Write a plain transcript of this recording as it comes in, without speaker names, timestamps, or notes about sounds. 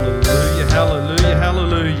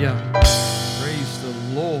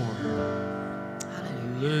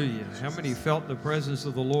many felt the presence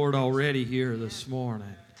of the Lord already here this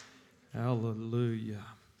morning? Hallelujah.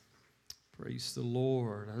 Praise the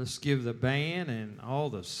Lord. Let's give the band and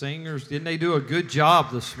all the singers. Didn't they do a good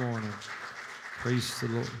job this morning? Praise the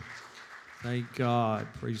Lord. Thank God.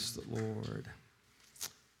 Praise the Lord.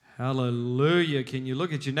 Hallelujah. Can you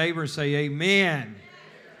look at your neighbor and say amen?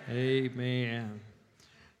 Amen.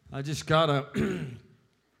 I just got a,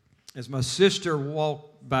 as my sister walked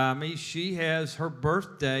by me, she has, her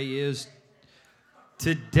birthday is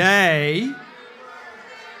today.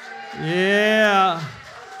 Yeah.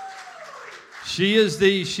 She is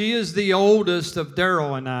the oldest of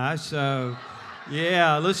Daryl and I, so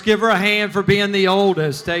yeah, let's give her a hand for being the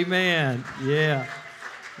oldest. Amen. Yeah.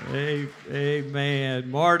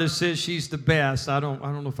 Amen. Marta says she's the best. I don't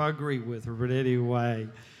know if I agree with her, but anyway,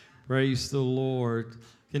 praise the Lord.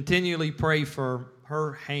 Continually pray for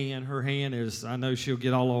her hand. Her hand is, I know she'll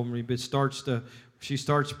get all over me, but she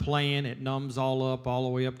starts playing, it numbs all the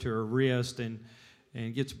way up to her wrist and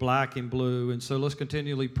gets black and blue. And so let's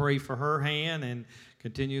continually pray for her hand and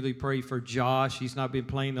continually pray for Josh. He's not been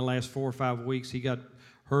playing the last 4 or 5 weeks. He got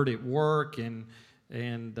hurt at work, and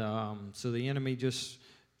so the enemy just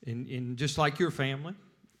like your family,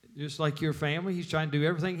 he's trying to do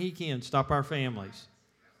everything he can to stop our families.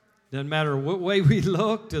 Doesn't matter what way we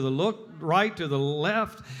look, to the right, to the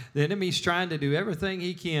left, the enemy's trying to do everything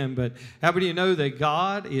he can. But how many of you know that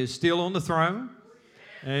God is still on the throne?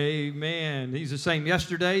 Amen. He's the same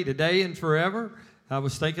yesterday, today, and forever. I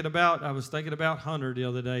was thinking about Hunter the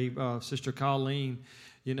other day, Sister Colleen.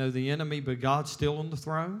 You know, the enemy, but God's still on the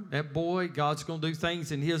throne. That boy, God's going to do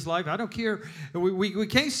things in his life. I don't care. We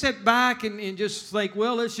can't sit back and just think,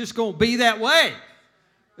 well, it's just going to be that way.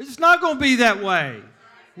 It's not going to be that way.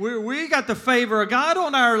 We got the favor of God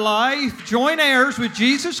on our life, joint heirs with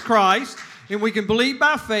Jesus Christ, and we can believe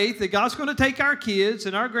by faith that God's going to take our kids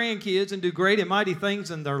and our grandkids and do great and mighty things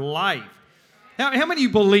in their life. How many of you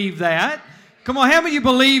believe that? Come on, how many of you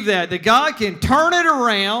believe that God can turn it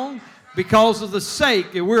around because of the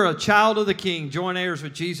sake that we're a child of the King, joint heirs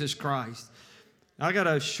with Jesus Christ? I got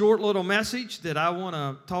a short little message that I want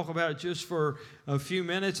to talk about just for a few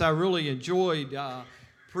minutes. I really enjoyed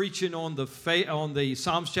preaching on the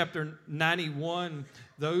Psalms chapter 91.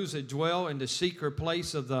 Those that dwell in the secret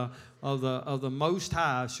place of the Most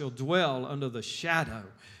High shall dwell under the shadow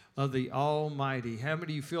of the Almighty. How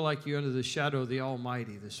many of you feel like you're under the shadow of the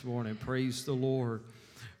Almighty this morning? Praise the Lord.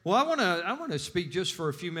 Well, I want to speak just for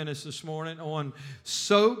a few minutes this morning on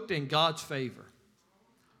soaked in God's favor.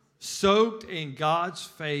 Soaked in God's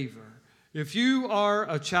favor. If you are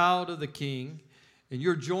a child of the King and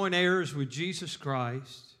you're joint heirs with Jesus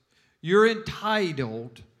Christ, you're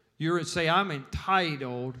entitled. I'm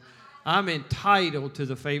entitled. I'm entitled to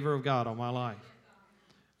the favor of God on my life.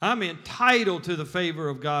 I'm entitled to the favor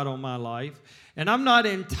of God on my life. And I'm not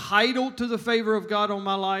entitled to the favor of God on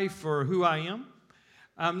my life for who I am.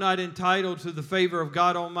 I'm not entitled to the favor of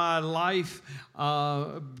God on my life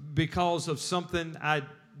because of something I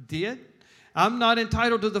did. I'm not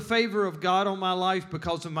entitled to the favor of God on my life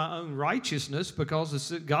because of my own righteousness,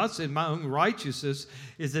 because God said my own righteousness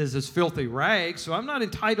is as filthy rags. So I'm not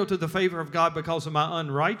entitled to the favor of God because of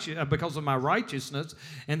my righteousness,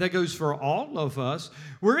 and that goes for all of us.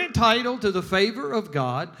 We're entitled to the favor of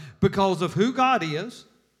God because of who God is,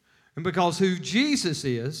 and because who Jesus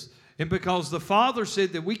is, and because the Father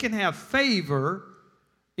said that we can have favor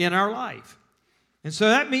in our life. And so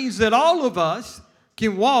that means that all of us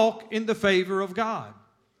can walk in the favor of God.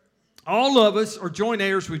 All of us are joint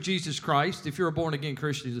heirs with Jesus Christ, if you're a born-again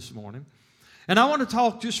Christian this morning. And I want to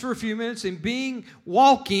talk just for a few minutes in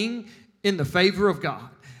walking in the favor of God.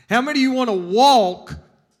 How many of you want to walk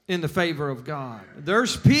in the favor of God?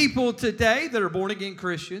 There's people today that are born-again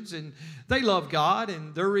Christians, and they love God,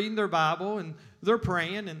 and they're reading their Bible, and they're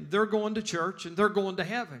praying, and they're going to church, and they're going to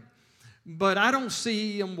heaven. But I don't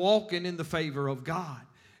see them walking in the favor of God.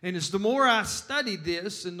 And as the more I studied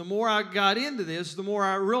this and the more I got into this, the more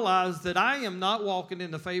I realized that I am not walking in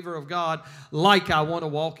the favor of God like I want to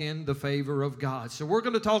walk in the favor of God. So we're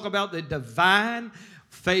going to talk about the divine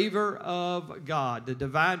favor of God. The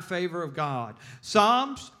divine favor of God.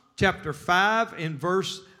 Psalms chapter 5 and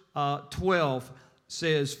verse 12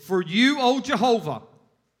 says, "For you, O Jehovah,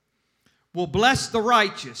 will bless the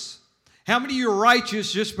righteous." How many of you are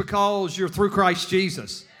righteous just because you're through Christ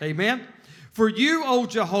Jesus? Amen? "For you, O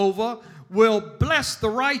Jehovah, will bless the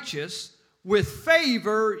righteous. With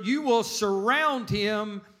favor you will surround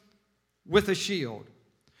him with a shield."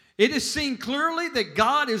 It is seen clearly that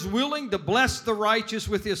God is willing to bless the righteous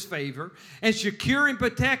with His favor and secure and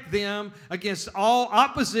protect them against all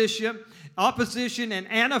opposition and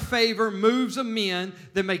anti-favor moves of men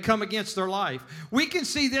that may come against their life. We can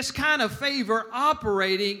see this kind of favor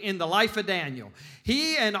operating in the life of Daniel.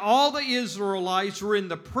 He and all the Israelites were in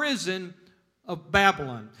the prison of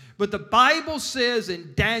Babylon. But the Bible says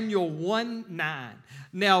in Daniel 1:9,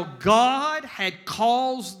 now God had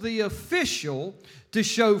caused the official to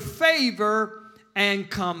show favor and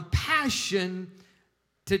compassion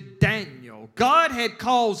to Daniel. God had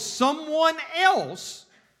caused someone else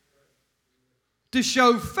to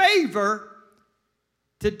show favor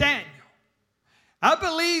to Daniel. I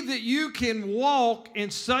believe that you can walk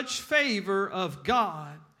in such favor of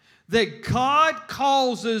God that God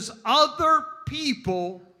causes other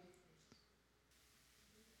people,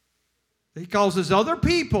 He causes other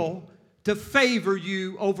people to favor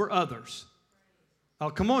you over others. Oh,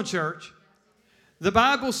 come on, church. The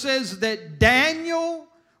Bible says that Daniel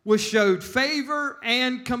was showed favor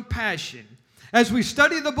and compassion. As we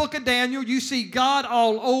study the book of Daniel, you see God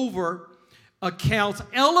all over accounts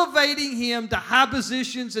elevating him to high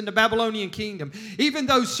positions in the Babylonian kingdom. Even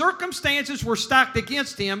though circumstances were stacked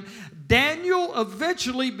against him, Daniel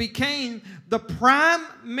eventually became the prime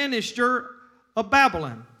minister of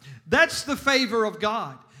Babylon. That's the favor of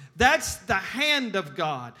God. That's the hand of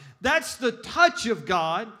God. That's the touch of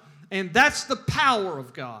God. And that's the power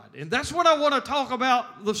of God. And that's what I want to talk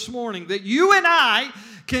about this morning, that you and I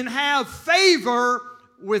can have favor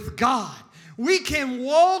with God. We can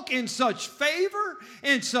walk in such favor,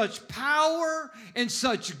 in such power, and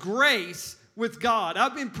such grace with God.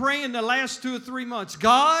 I've been praying the last 2 or 3 months,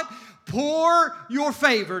 God, pour your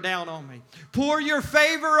favor down on me. Pour your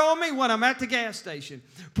favor on me when I'm at the gas station.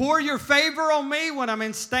 Pour your favor on me when I'm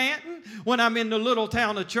in Stanton, when I'm in the little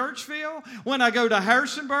town of Churchville, when I go to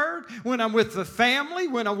Harrisonburg, when I'm with the family,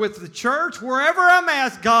 when I'm with the church, wherever I'm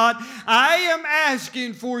at, God, I am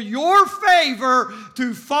asking for your favor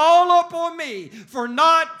to fall upon me, for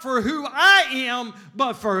not for who I am,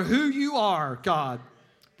 but for who you are, God.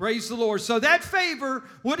 Praise the Lord. So that favor,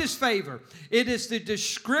 what is favor? It is the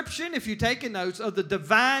description, if you're taking notes, of the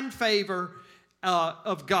divine favor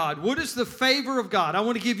of God. What is the favor of God? I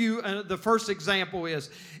want to give you the first example is,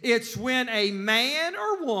 it's when a man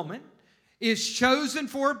or woman is chosen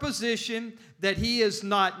for a position that he is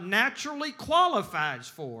not naturally qualified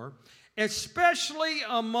for, especially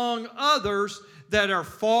among others that are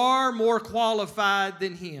far more qualified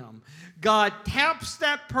than him. God taps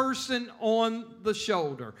that person on the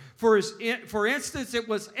shoulder. For instance, it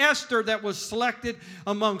was Esther that was selected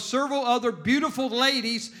among several other beautiful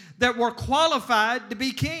ladies that were qualified to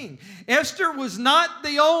be king. Esther was not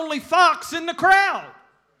the only fox in the crowd.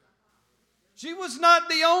 She was not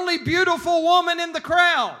the only beautiful woman in the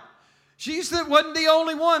crowd. She wasn't the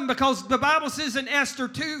only one, because the Bible says in Esther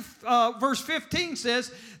 2, verse 15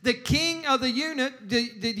 says, the king of the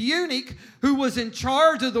eunuch who was in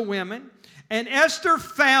charge of the women, and Esther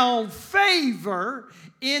found favor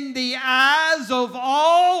in the eyes of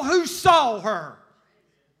all who saw her.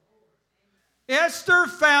 Esther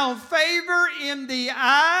found favor in the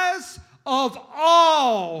eyes of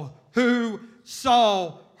all who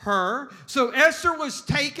saw her. So Esther was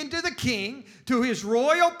taken to the king, to his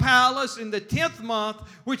royal palace in the 10th month,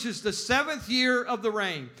 which is the 7th year of the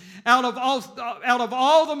reign. Out of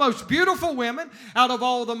all the most beautiful women, out of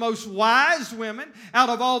all the most wise women, out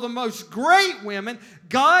of all the most great women,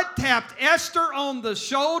 God tapped Esther on the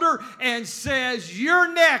shoulder and says,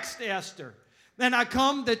 "You're next, Esther." And I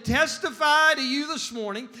come to testify to you this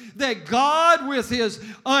morning that God, with His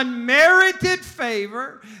unmerited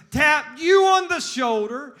favor, tapped you on the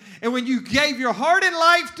shoulder. And when you gave your heart and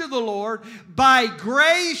life to the Lord, by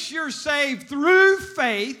grace you're saved through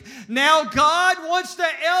faith. Now God wants to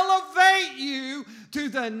elevate you to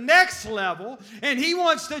the next level. And He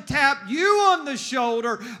wants to tap you on the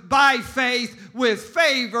shoulder by faith with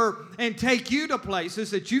favor and take you to places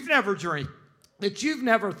that you've never dreamed, that you've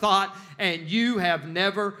never thought, and you have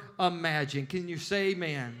never imagined. Can you say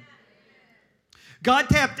amen? God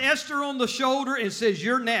tapped Esther on the shoulder and says,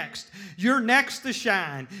 "You're next. You're next to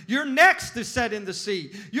shine. You're next to sit in the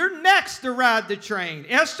seat. You're next to ride the train.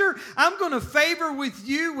 Esther, I'm going to favor with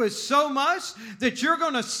you with so much that you're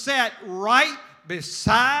going to sit right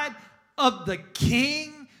beside of the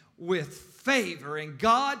king with favor." And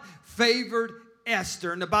God favored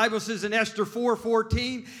Esther. And the Bible says in Esther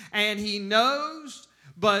 4:14, "And he knows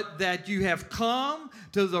but that you have come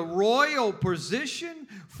to the royal position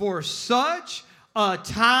for such a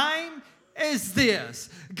time as this.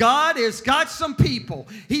 God has got some people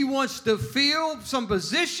He wants to fill some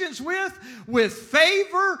positions with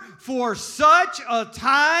favor for such a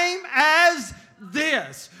time as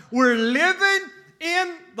this. We're living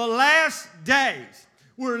in the last days.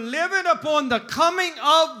 We're living upon the coming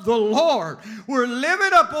of the Lord. We're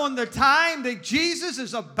living upon the time that Jesus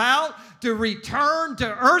is about to return to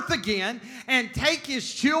earth again and take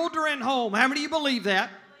His children home. How many of you believe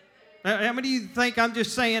that? How many of you think I'm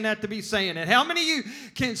just saying that to be saying it? How many of you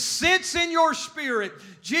can sense in your spirit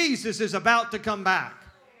Jesus is about to come back?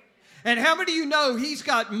 And how many of you know He's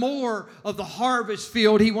got more of the harvest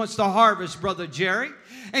field He wants to harvest, Brother Jerry?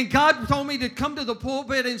 And God told me to come to the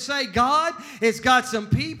pulpit and say, God has got some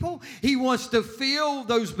people He wants to fill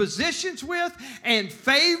those positions with and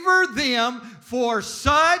favor them for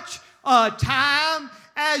such a time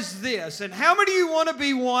as this. And how many of you want to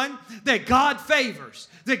be one that God favors?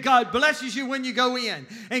 That God blesses you when you go in,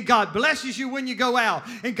 and God blesses you when you go out,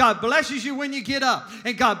 and God blesses you when you get up,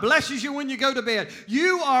 and God blesses you when you go to bed.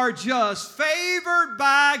 You are just favored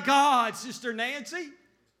by God, Sister Nancy.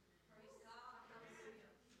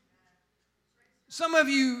 Some of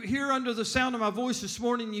you here under the sound of my voice this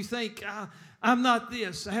morning, you think, I'm not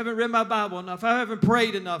this. I haven't read my Bible enough. I haven't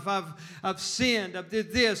prayed enough. I've sinned. I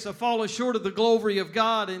did this. I've fallen short of the glory of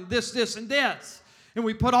God, and this, and this. And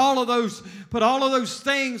we put all of those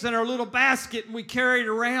things in our little basket and we carry it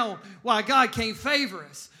around while God can't favor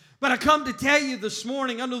us. But I come to tell you this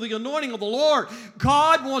morning, under the anointing of the Lord,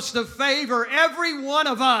 God wants to favor every one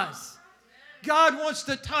of us. God wants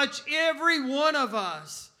to touch every one of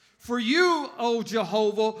us. For you, O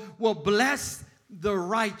Jehovah, will bless the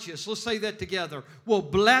righteous. Let's say that together. Will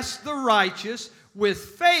bless the righteous with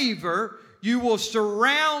favor. You will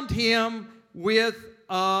surround him with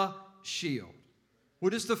a shield.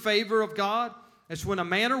 What is the favor of God? It's when a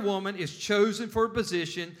man or woman is chosen for a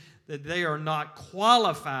position that they are not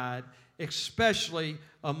qualified, especially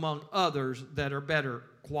among others that are better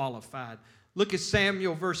qualified. Look at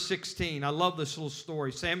Samuel verse 16. I love this little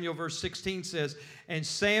story. Samuel verse 16 says, and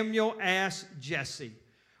Samuel asked Jesse,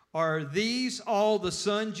 are these all the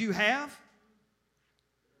sons you have?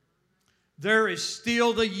 There is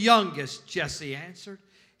still the youngest, Jesse answered.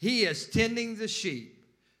 He is tending the sheep.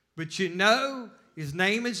 But you know, his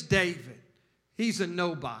name is David. He's a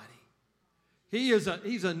nobody. He's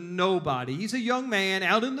a nobody. He's a young man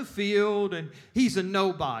out in the field, and he's a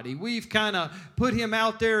nobody. We've kind of put him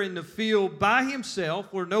out there in the field by himself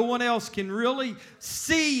where no one else can really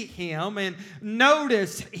see him and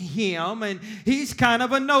notice him, and he's kind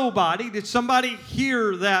of a nobody. Did somebody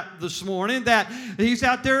hear that this morning, that he's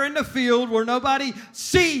out there in the field where nobody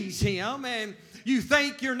sees him, and you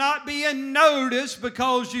think you're not being noticed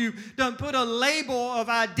because you done put a label of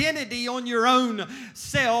identity on your own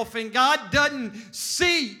self, and God doesn't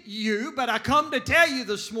see you. But I come to tell you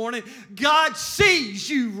this morning, God sees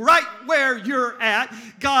you right where you're at.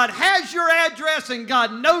 God has your address, and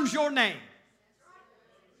God knows your name.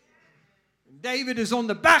 David is on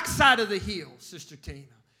the backside of the hill, Sister Tina.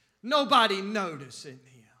 Nobody noticing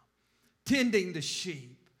him, tending the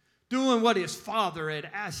sheep, doing what his father had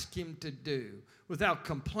asked him to do, without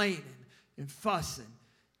complaining and fussing.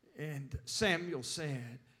 And Samuel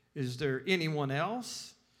said, is there anyone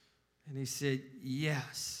else? And he said,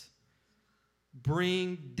 yes.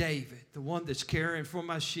 Bring David, the one that's caring for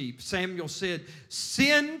my sheep. Samuel said,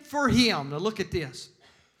 send for him. Now look at this.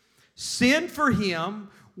 Send for him.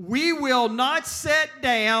 We will not sit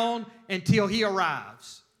down until he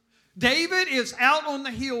arrives. David is out on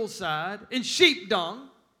the hillside in sheep dung.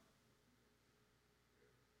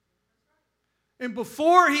 And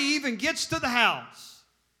before he even gets to the house,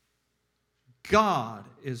 God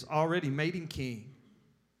is already made him king.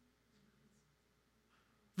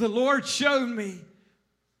 The Lord showed me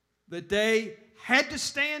that they had to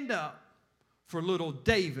stand up for little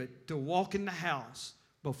David to walk in the house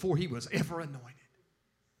before he was ever anointed.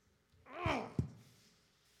 Oh.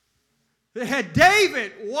 Had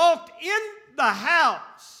David walked in the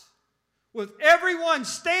house with everyone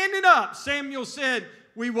standing up, Samuel said,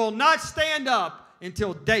 we will not stand up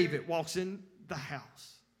until David walks in the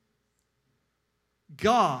house.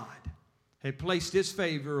 God had placed his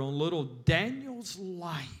favor on little Daniel's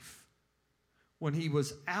life when he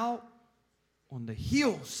was out on the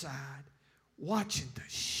hillside watching the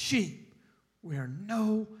sheep where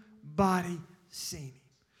nobody seen him.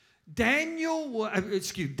 David,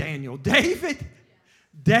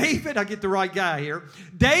 I get the right guy here.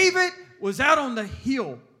 David was out on the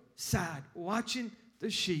hillside watching the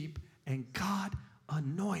sheep, and God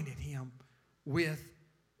anointed him with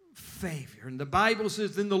favor. And the Bible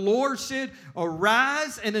says, then the Lord said,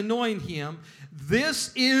 arise and anoint him.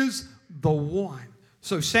 This is the one.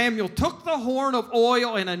 So Samuel took the horn of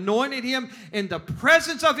oil and anointed him in the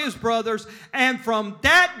presence of his brothers. And from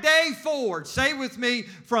that day forward, say with me,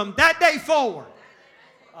 from that day forward.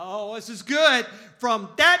 Oh, this is good. From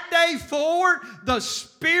that day forward, the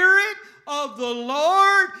Spirit of the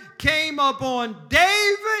Lord came upon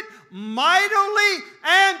David mightily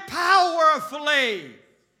and powerfully.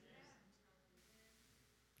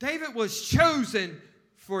 David was chosen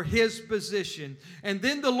for his position. And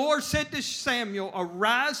then the Lord said to Samuel,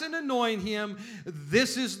 arise and anoint him.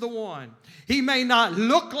 This is the one. He may not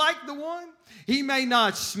look like the one. He may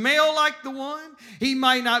not smell like the one. He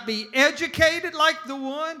might not be educated like the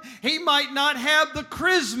one. He might not have the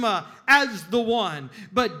charisma as the one.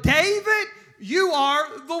 But David, you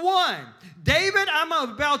are the one. David, I'm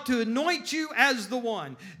about to anoint you as the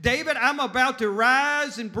one. David, I'm about to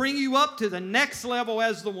rise and bring you up to the next level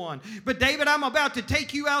as the one. But David, I'm about to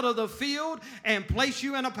take you out of the field and place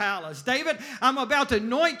you in a palace. David, I'm about to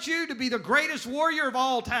anoint you to be the greatest warrior of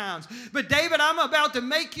all times. But David, I'm about to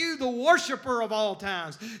make you the worshiper of all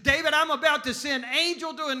times. David, I'm about to send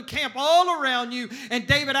angels to encamp all around you. And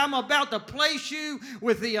David, I'm about to place you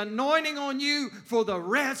with the anointing on you for the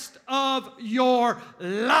rest of your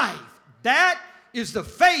life. That is the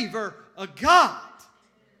favor of God.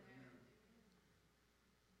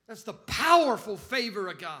 That's the powerful favor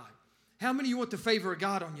of God. How many of you want the favor of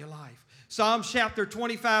God on your life? Psalm chapter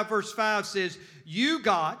 25 verse 5 says, you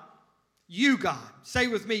God, say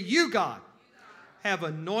with me, you God, have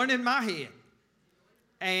anointed my head,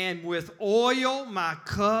 and with oil my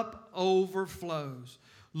cup overflows.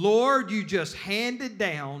 Lord, you just handed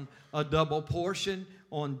down a double portion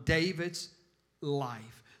on David's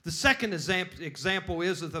life. The second example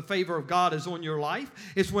is that the favor of God is on your life.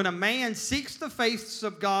 It's when a man seeks the face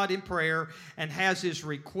of God in prayer and has his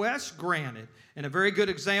request granted. And a very good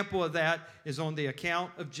example of that is on the account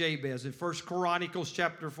of Jabez in 1 Chronicles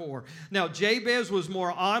chapter 4. Now, Jabez was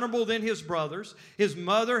more honorable than his brothers. His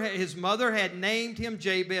mother had named him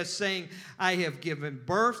Jabez, saying, I have given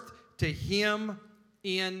birth to him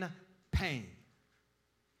in pain.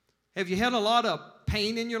 Have you had a lot of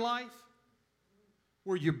pain in your life?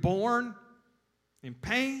 Were you born in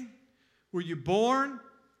pain? Were you born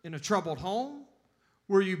in a troubled home?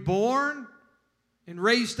 Were you born and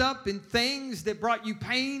raised up in things that brought you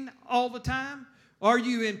pain all the time? Are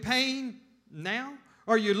you in pain now?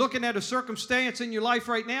 Are you looking at a circumstance in your life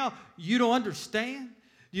right now you don't understand?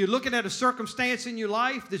 You're looking at a circumstance in your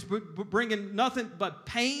life that's bringing nothing but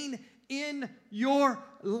pain in your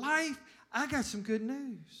life? I got some good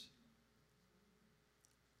news.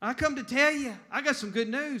 I come to tell you, I got some good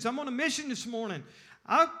news. I'm on a mission this morning.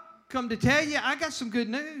 I come to tell you, I got some good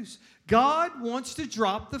news. God wants to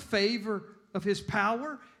drop the favor of His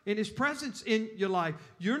power and His presence in your life.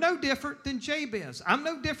 You're no different than Jabez. I'm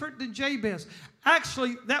no different than Jabez.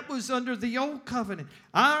 Actually, that was under the old covenant.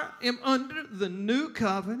 I am under the new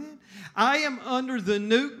covenant. I am under the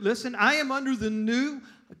new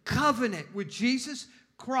covenant with Jesus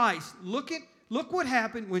Christ. Look what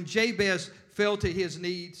happened when Jabez fell to his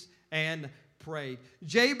knees and prayed.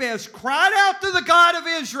 Jabez cried out to the God of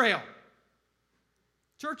Israel.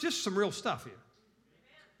 Church, this is some real stuff here.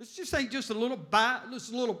 This just ain't just a little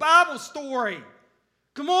Bible story.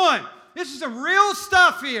 Come on. This is some real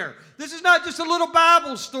stuff here. This is not just a little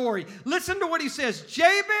Bible story. Listen to what he says.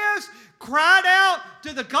 Jabez cried out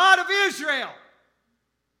to the God of Israel.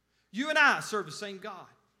 You and I serve the same God.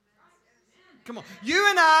 Come on. You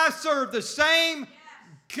and I serve the same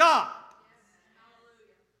God.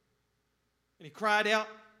 And he cried out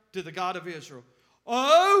to the God of Israel.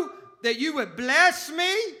 Oh, that you would bless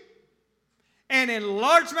me and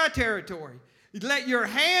enlarge my territory. Let your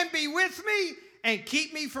hand be with me and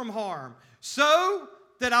keep me from harm, so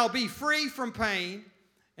that I'll be free from pain.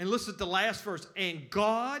 And listen to the last verse. And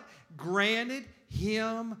God granted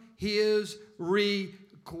him his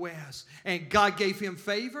request. And God gave him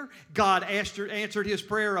favor. God answered his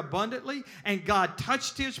prayer abundantly. And God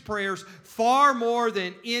touched his prayers far more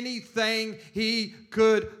than anything he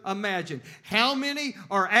could imagine. How many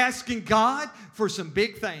are asking God for some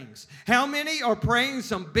big things? How many are praying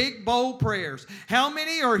some big, bold prayers? How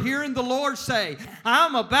many are hearing the Lord say,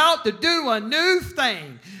 I'm about to do a new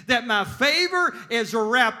thing, that my favor is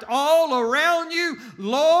wrapped all around you?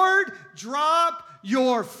 Lord, drop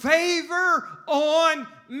your favor on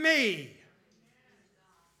me.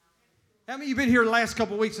 How many of you been here the last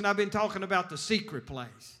couple of weeks and I've been talking about the secret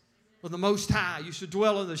place of the Most High? You should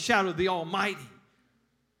dwell in the shadow of the Almighty.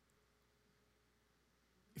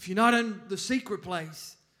 If you're not in the secret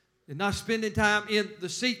place and not spending time in the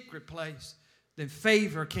secret place, then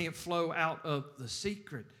favor can't flow out of the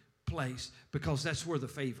secret place because that's where the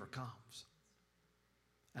favor comes.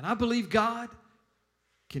 And I believe God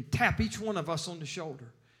can tap each one of us on the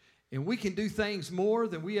shoulder. And we can do things more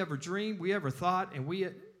than we ever dreamed, we ever thought, and we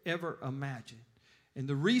ever imagined. And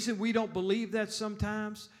the reason we don't believe that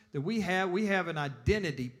sometimes, that we have an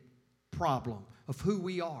identity problem of who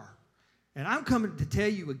we are. And I'm coming to tell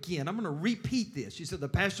you again, I'm going to repeat this. You said the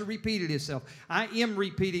pastor repeated himself. I am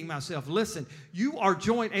repeating myself. Listen, you are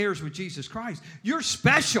joint heirs with Jesus Christ. You're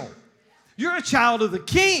special. You're a child of the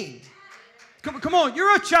King. Come on,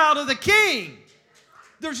 you're a child of the King.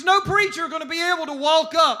 There's no preacher going to be able to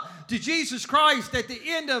walk up to Jesus Christ at the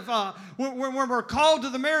end of when we're called to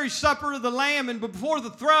the marriage supper of the Lamb and before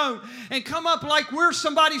the throne and come up like we're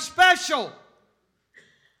somebody special.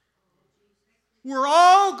 We're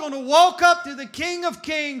all going to walk up to the King of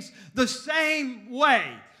Kings the same way.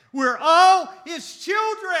 We're all His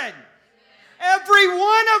children. Every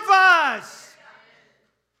one of us.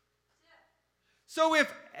 So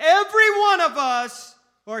if every one of us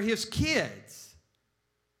are His kids,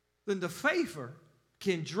 then the favor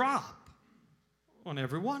can drop on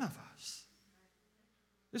every one of us.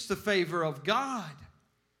 It's the favor of God.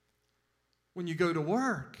 When you go to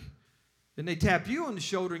work, and they tap you on the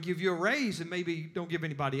shoulder and give you a raise and maybe don't give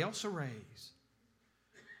anybody else a raise.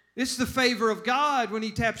 It's the favor of God when He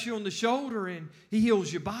taps you on the shoulder and He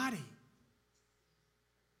heals your body.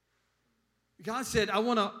 God said, I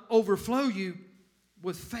want to overflow you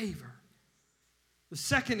with favor. The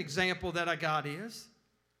second example that I got is,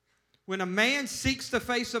 when a man seeks the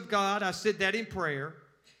face of God, I said that in prayer,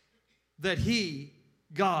 that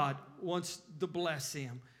God, wants to bless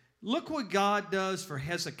him. Look what God does for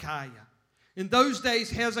Hezekiah. In those days,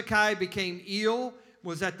 Hezekiah became ill,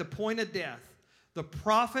 was at the point of death. The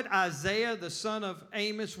prophet Isaiah, the son of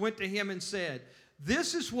Amos, went to him and said,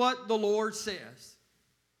 this is what the Lord says.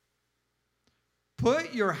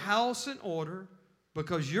 Put your house in order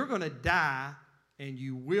because you're going to die and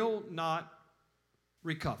you will not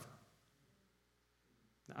recover.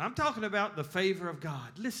 Now, I'm talking about the favor of God.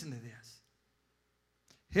 Listen to this.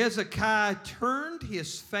 Hezekiah turned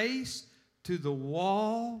his face to the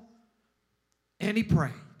wall and he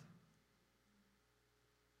prayed.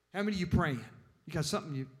 How many of you praying? You got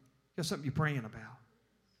something you're praying about?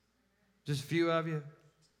 Just a few of you?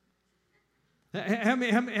 How many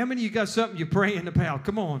of you got something you're praying about?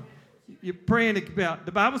 Come on. You're praying about.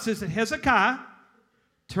 The Bible says that Hezekiah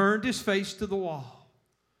turned his face to the wall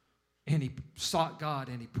and he sought God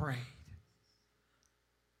and he prayed.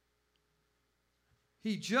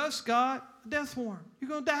 He just got a death warrant. You're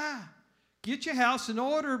going to die. Get your house in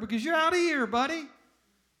order because you're out of here, buddy.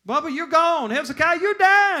 Bubba, you're gone. Hezekiah, you're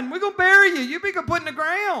dying. We're going to bury you. You'll be put in the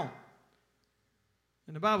ground.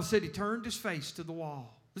 And the Bible said he turned his face to the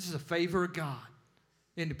wall. This is a favor of God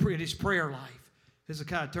in his prayer life.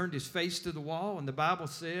 Hezekiah turned his face to the wall, and the Bible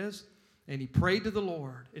says, and he prayed to the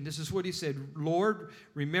Lord. And this is what he said, Lord,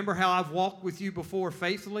 remember how I've walked with you before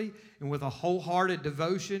faithfully and with a wholehearted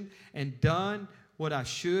devotion and done what I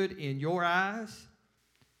should in your eyes.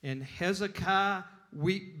 And Hezekiah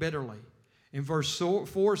wept bitterly. And verse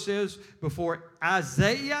 4 says, before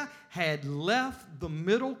Isaiah had left the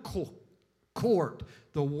middle court,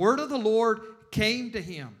 the word of the Lord came to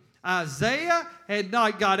him. Isaiah had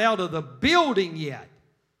not got out of the building yet.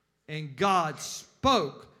 And God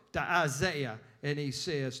spoke to Isaiah. And he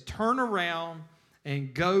says, turn around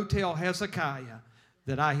and go tell Hezekiah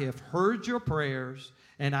that I have heard your prayers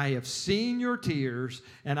and I have seen your tears,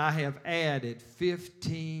 and I have added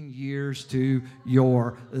 15 years to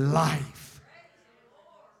your life.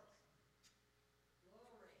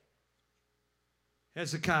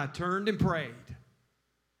 Hezekiah turned and prayed.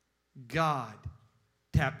 God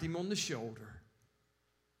tapped him on the shoulder.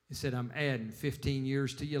 He said, I'm adding 15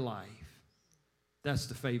 years to your life. That's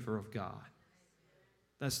the favor of God.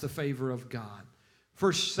 That's the favor of God.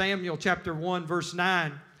 1 Samuel chapter 1, verse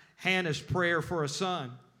 9. Hannah's prayer for a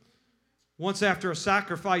son. Once after a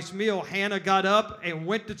sacrifice meal, Hannah got up and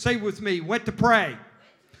went to, say with me, went to pray.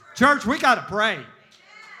 Church, we got to pray.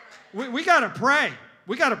 We got to pray.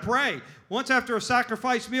 We got to pray. Once after a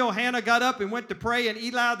sacrifice meal, Hannah got up and went to pray, and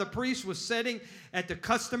Eli the priest was sitting at the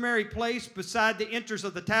customary place beside the entrance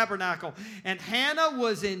of the tabernacle. And Hannah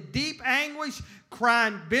was in deep anguish,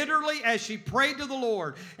 crying bitterly as she prayed to the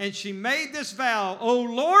Lord. And she made this vow, O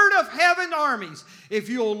Lord of heaven armies, if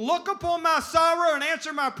you'll look upon my sorrow and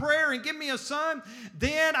answer my prayer and give me a son,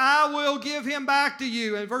 then I will give him back to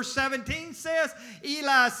you. And verse 17 says,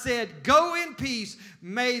 Eli said, go in peace.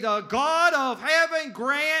 May the God of heaven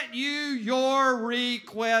grant you your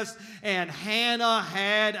request. And Hannah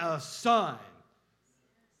had a son.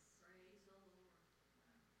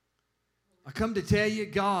 I come to tell you,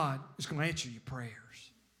 God is going to answer your prayers.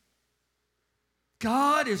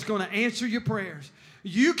 God is going to answer your prayers.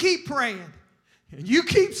 You keep praying. And you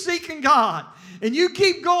keep seeking God, and you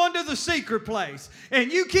keep going to the secret place,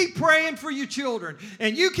 and you keep praying for your children,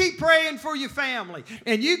 and you keep praying for your family,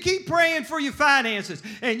 and you keep praying for your finances,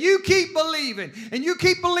 and you keep believing, and you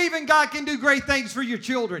keep believing God can do great things for your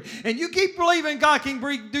children, and you keep believing God can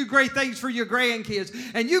do great things for your grandkids,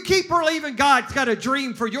 and you keep believing God's got a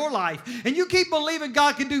dream for your life, and you keep believing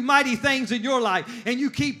God can do mighty things in your life, and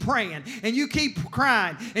you keep praying, and you keep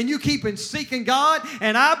crying, and you keep seeking God,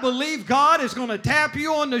 and I believe God is going to tap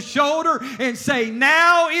you on the shoulder and say,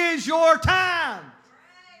 now is your time.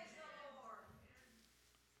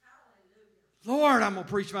 Lord, I'm going to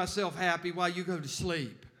preach myself happy while you go to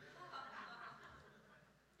sleep.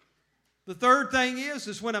 The third thing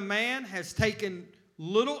is when a man has taken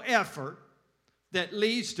little effort that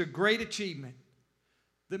leads to great achievement.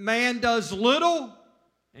 The man does little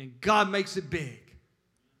and God makes it big.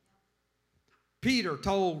 Peter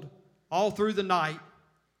told all through the night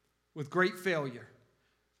with great failure.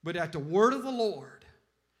 But at the word of the Lord,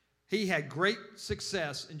 he had great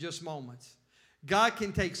success in just moments. God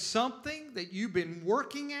can take something that you've been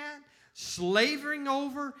working at, slavering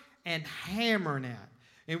over, and hammering at.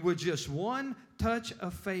 And with just one touch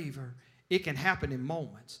of favor, it can happen in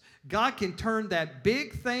moments. God can turn that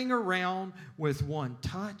big thing around with one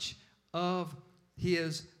touch of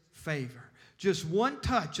his favor. Just one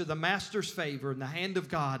touch of the master's favor in the hand of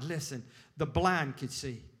God. Listen, the blind could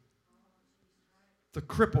see. The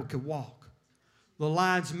cripple could walk. The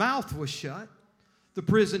lion's mouth was shut. The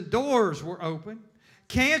prison doors were open.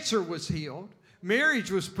 Cancer was healed. Marriage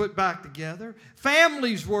was put back together.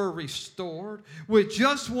 Families were restored with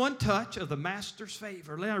just one touch of the master's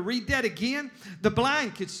favor. Let me read that again. The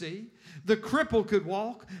blind could see. The cripple could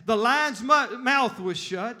walk. The lion's mouth was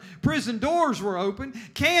shut. Prison doors were open.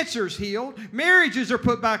 Cancer's healed. Marriages are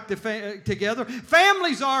put back together.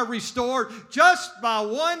 Families are restored just by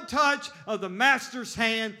one touch of the master's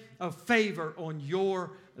hand of favor on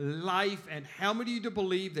your life. And how many of you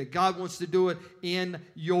believe that God wants to do it in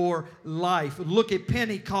your life? Look at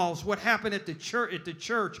Pentecost. What happened at the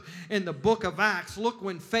church in the book of Acts? Look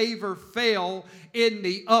when favor fell in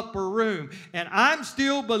the upper room. And I'm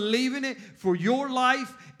still believing it for your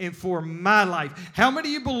life and for my life. How many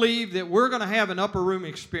of you believe that we're going to have an upper room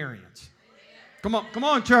experience? Come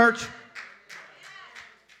on, church.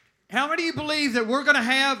 How many of you believe that we're going to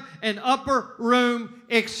have an upper room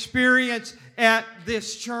experience at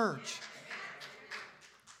this church?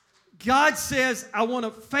 God says, I want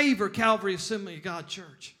to favor Calvary Assembly of God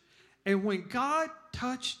Church. And when God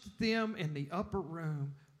touched them in the upper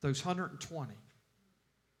room, those 120,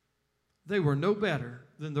 they were no better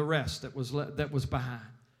than the rest that was behind.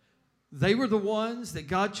 They were the ones that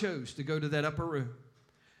God chose to go to that upper room.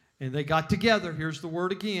 And they got together, here's the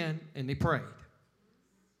word again, and they prayed.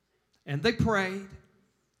 And they prayed,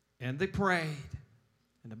 and they prayed.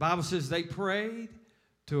 And the Bible says they prayed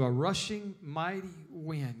till a rushing mighty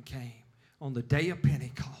wind came on the day of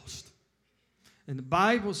Pentecost. And the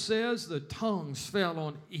Bible says the tongues fell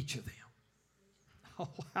on each of them. Oh,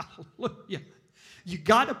 hallelujah. You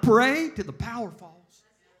got to pray till the power falls.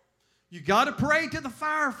 You got to pray till the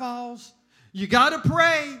fire falls. You got to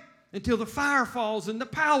pray until the fire falls and the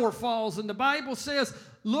power falls. And the Bible says,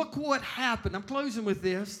 look what happened. I'm closing with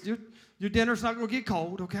this. Your dinner's not going to get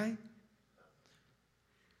cold, okay?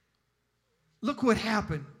 Look what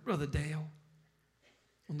happened, Brother Dale,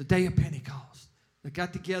 on the day of Pentecost. They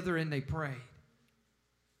got together and they prayed.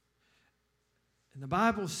 And the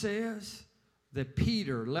Bible says that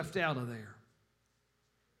Peter left out of there.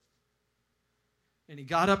 And he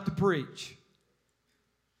got up to preach.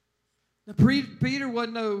 Now, Peter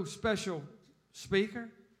wasn't no special speaker.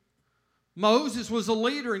 Moses was a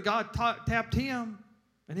leader, and God tapped him,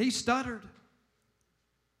 and he stuttered.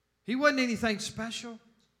 He wasn't anything special.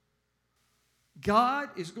 God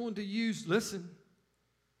is going to use, listen,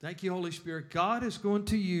 thank you, Holy Spirit. God is going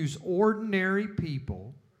to use ordinary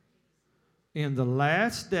people in the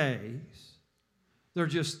last days. They're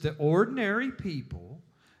just the ordinary people.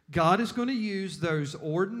 God is going to use those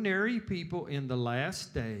ordinary people in the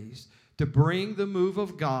last days to bring the move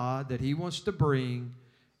of God that He wants to bring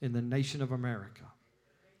in the nation of America.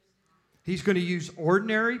 He's going to use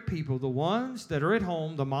ordinary people, the ones that are at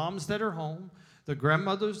home, the moms that are home, the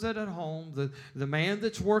grandmothers that are at home, the man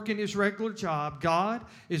that's working his regular job. God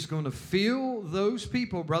is going to fill those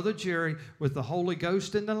people, Brother Jerry, with the Holy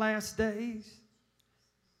Ghost in the last days.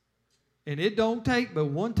 And it don't take but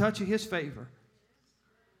one touch of His favor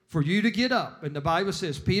for you to get up. And the Bible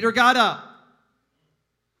says Peter got up.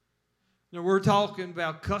 Now, we're talking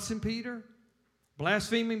about cussing Peter,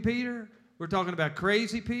 blaspheming Peter. We're talking about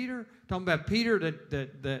crazy Peter. Talking about Peter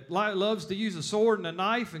that loves to use a sword and a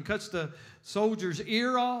knife and cuts the soldier's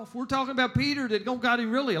ear off. We're talking about Peter that don't got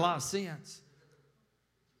really a lot of sense.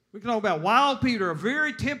 We can talk about wild Peter, a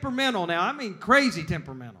very temperamental now. I mean crazy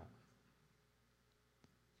temperamental.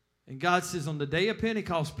 And God says on the day of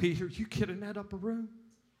Pentecost, Peter, you get in that upper room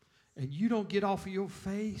and you don't get off of your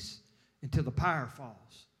face until the power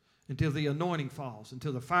falls, until the anointing falls,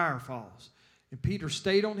 until the fire falls. And Peter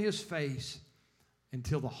stayed on his face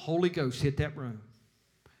until the Holy Ghost hit that room.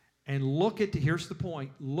 And here's the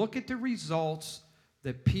point, look at the results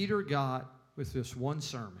that Peter got with this one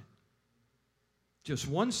sermon. Just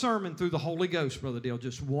one sermon through the Holy Ghost, Brother Dale.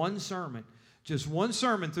 Just one sermon. Just one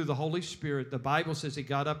sermon through the Holy Spirit. The Bible says he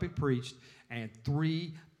got up and preached, and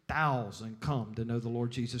 3,000 come to know the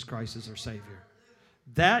Lord Jesus Christ as their Savior.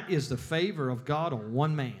 That is the favor of God on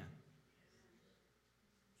one man.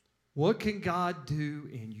 What can God do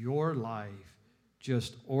in your life?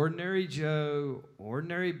 Just ordinary Joe,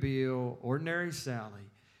 ordinary Bill, ordinary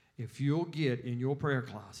Sally, if you'll get in your prayer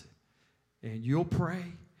closet and you'll pray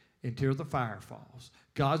until the fire falls.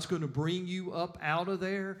 God's going to bring you up out of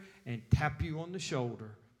there and tap you on the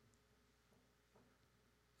shoulder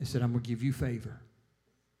and said, I'm going to give you favor.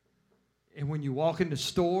 And when you walk in the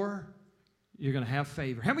store, you're going to have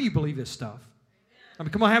favor. How many of you believe this stuff? I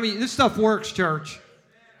mean, come on, this stuff works, church.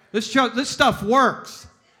 This stuff works.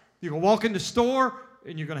 You're going to walk in the store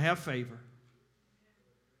and you're going to have favor.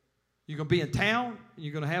 You're going to be in town and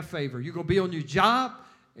you're going to have favor. You're going to be on your job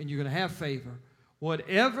and you're going to have favor.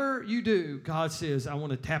 Whatever you do, God says, I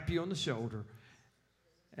want to tap you on the shoulder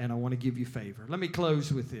and I want to give you favor. Let me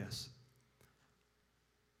close with this.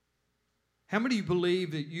 How many of you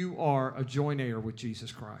believe that you are a joint heir with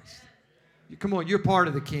Jesus Christ? Come on, you're part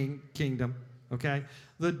of the kingdom, okay?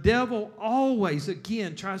 The devil always,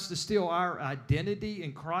 again, tries to steal our identity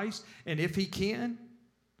in Christ, and if he can,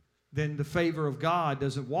 then the favor of God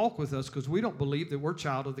doesn't walk with us because we don't believe that we're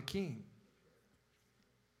child of the King.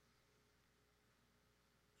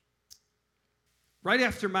 Right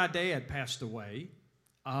after my dad passed away,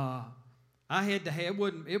 I had to have,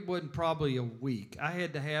 it wasn't probably a week. I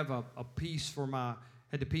had to have a piece for my,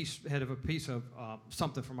 had a piece of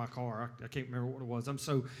something for my car. I can't remember what it was. I'm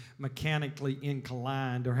so mechanically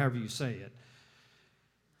inclined, or however you say it.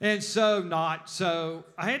 And so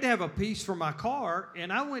I had to have a piece for my car,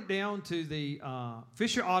 and I went down to the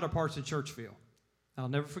Fisher Auto Parts in Churchville. I'll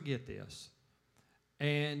never forget this.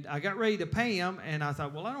 And I got ready to pay him, and I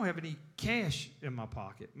thought, well, I don't have any cash in my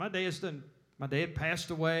pocket. My dad passed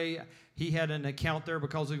away. He had an account there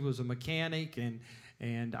because he was a mechanic,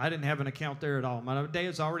 and I didn't have an account there at all. My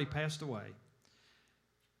dad's already passed away.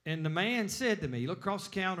 And the man said to me, he looked across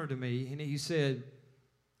the counter to me, and he said,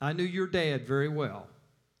 I knew your dad very well.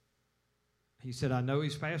 He said, I know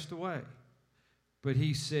he's passed away. But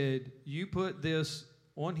he said, you put this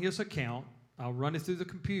on his account. I'll run it through the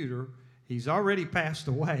computer. He's already passed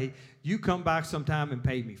away. You come back sometime and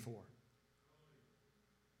pay me for it.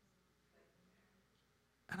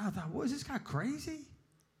 And I thought, what, is this guy crazy?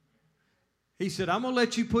 He said, I'm going to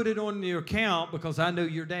let you put it on your account because I know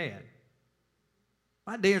your dad.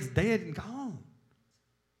 My dad's dead and gone.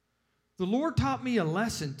 The Lord taught me a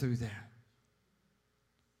lesson through that.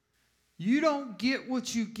 You don't get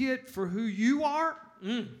what you get for who you are.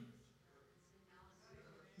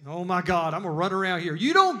 Oh, my God, I'm going to run around here.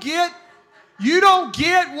 You don't get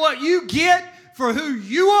what you get for who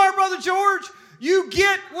you are, Brother George. You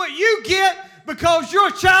get what you get because you're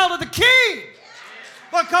a child of the King.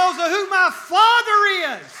 Because of who my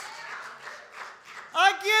Father is.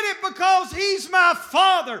 I get it because He's my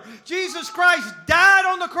Father. Jesus Christ died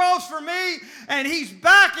on the cross for me, and He's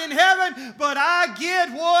back in heaven, but I get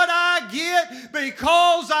what I get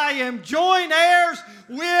because I am joint heirs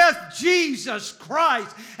with Jesus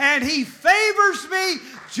Christ, and He favors me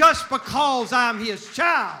just because I'm His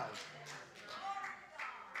child.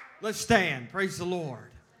 Let's stand. Praise the Lord.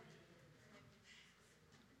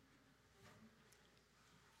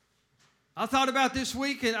 I thought about this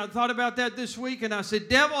week, and I thought about that this week, and I said,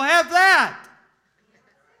 devil, have that.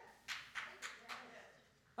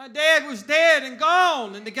 My dad was dead and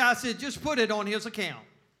gone, and the guy said, just put it on his account,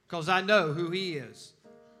 because I know who he is.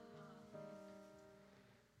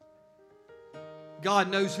 God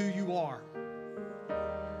knows who you are.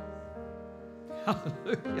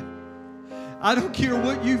 Hallelujah. I don't care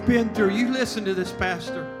what you've been through. You listen to this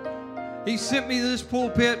pastor. He sent me to this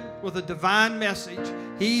pulpit with a divine message.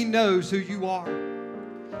 He knows who you are.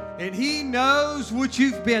 And He knows what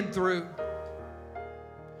you've been through.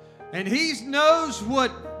 And He knows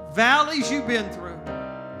what valleys you've been through.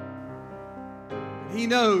 He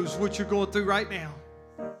knows what you're going through right now.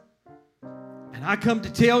 And I come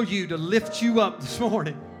to tell you, to lift you up this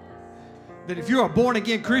morning, that if you're a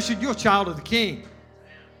born-again Christian, you're a child of the King.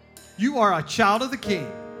 You are a child of the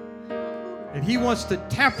King. And He wants to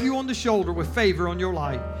tap you on the shoulder with favor on your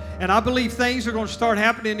life. And I believe things are going to start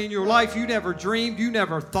happening in your life you never dreamed, you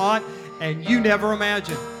never thought, and you never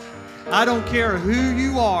imagined. I don't care who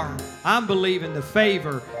you are. I'm believing the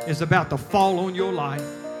favor is about to fall on your life.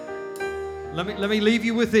 Let me leave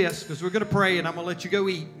you with this, because we're going to pray and I'm going to let you go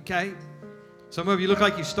eat, okay? Some of you look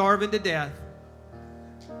like you're starving to death.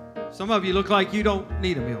 Some of you look like you don't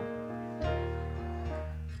need a meal.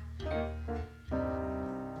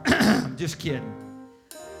 I'm just kidding.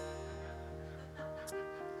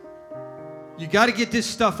 You got to get this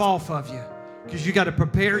stuff off of you, because you got to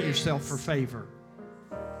prepare yourself for favor.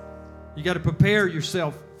 You got to prepare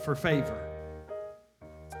yourself for favor.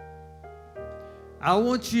 I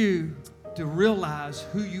want you to realize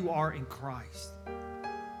who you are in Christ.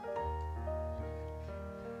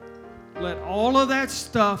 Let all of that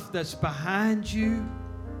stuff that's behind you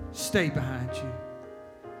stay behind you.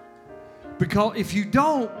 Because if you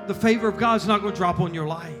don't, the favor of God's not going to drop on your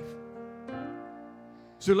life.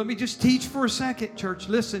 So let me just teach for a second, church.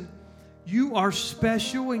 Listen, you are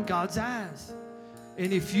special in God's eyes.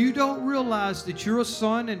 And if you don't realize that you're a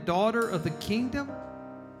son and daughter of the kingdom,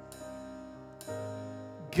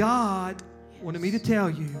 God wanted me to tell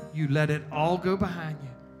you, you let it all go behind you.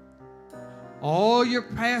 All your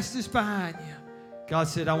past is behind you. God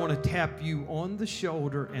said, I want to tap you on the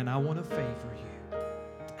shoulder and I want to favor you.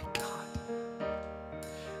 Thank God.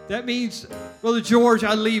 That means, Brother George,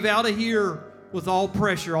 I leave out of here with all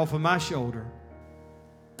pressure off of my shoulder,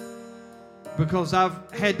 because I've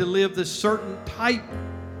had to live this certain type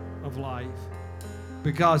of life,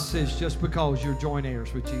 because it says just because you're joint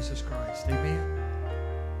heirs with Jesus Christ. Amen.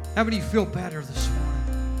 How many of you feel better this morning?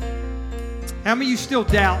 How many of you still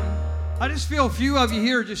doubting? I just feel a few of you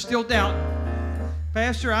here just still doubting.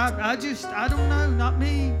 Pastor, I don't know, not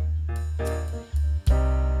me.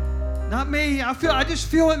 Not me. I just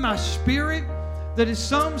feel in my spirit that is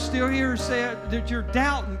some still here say that you're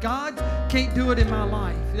doubting. God can't do it in my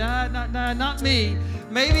life. Not me.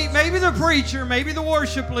 Maybe the preacher, maybe the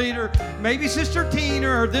worship leader, maybe Sister Tina,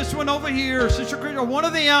 or this one over here, or Sister Chris, or one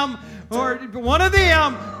of them,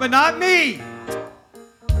 but not me.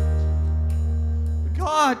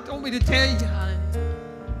 God told me to tell you,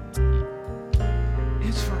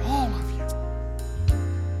 it's for all of you.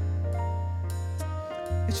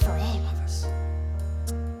 It's for all of us.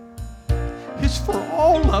 It's for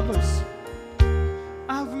all of us.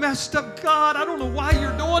 I've messed up, God. I don't know why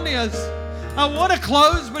you're doing this. I want to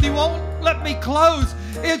close, but He won't let me close.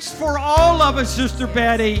 It's for all of us, Sister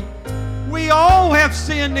Betty. We all have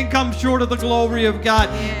sinned and come short of the glory of God.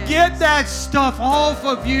 Yes. Get that stuff off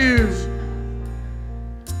of you.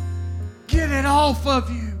 Get it off of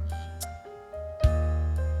you.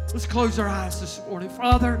 Let's close our eyes this morning.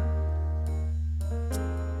 Father,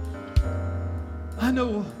 I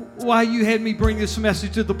know why you had me bring this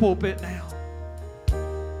message to the pulpit now.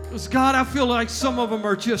 Because, God, I feel like some of them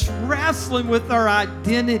are just wrestling with their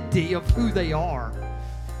identity of who they are.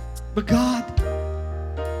 But, God,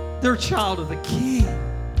 they're a child of the King.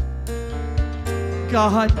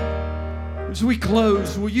 God, as we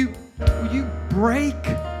close, will you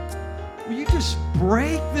just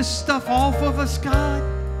break this stuff off of us, God?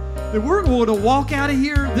 That we're going to walk out of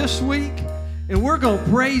here this week and we're going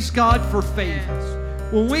to praise God for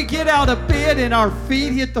favors. When we get out of bed and our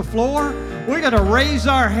feet hit the floor, we're going to raise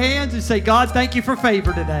our hands and say, God, thank you for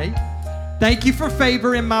favor today. Thank you for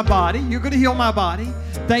favor in my body. You're going to heal my body.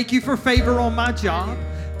 Thank you for favor on my job.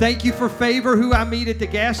 Thank you for favor who I meet at the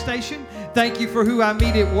gas station. Thank you for who I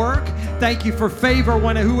meet at work. Thank you for favor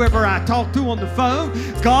when whoever I talk to on the phone.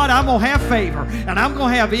 God, I'm going to have favor and I'm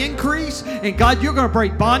going to have increase. And God, you're going to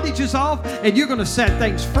break bondages off and you're going to set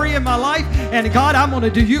things free in my life. And God,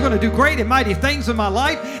 you're going to do great and mighty things in my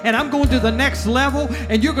life. And I'm going to the next level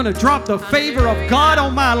and you're going to drop the favor of God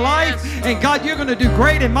on my life. And God, you're going to do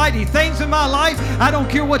great and mighty things in my life. I don't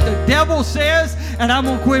care what the devil says and I'm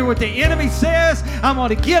going to quit what the enemy says. I'm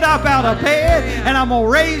going to get up out of bed and I'm going to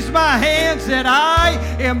raise my hand. That I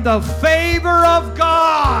am the favor of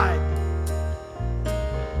God.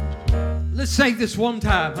 Let's sing this one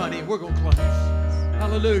time, honey. We're going to close.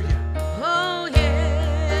 Hallelujah. Oh,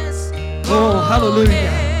 yes. Oh, hallelujah.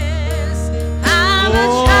 Yes.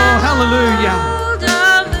 Oh, hallelujah.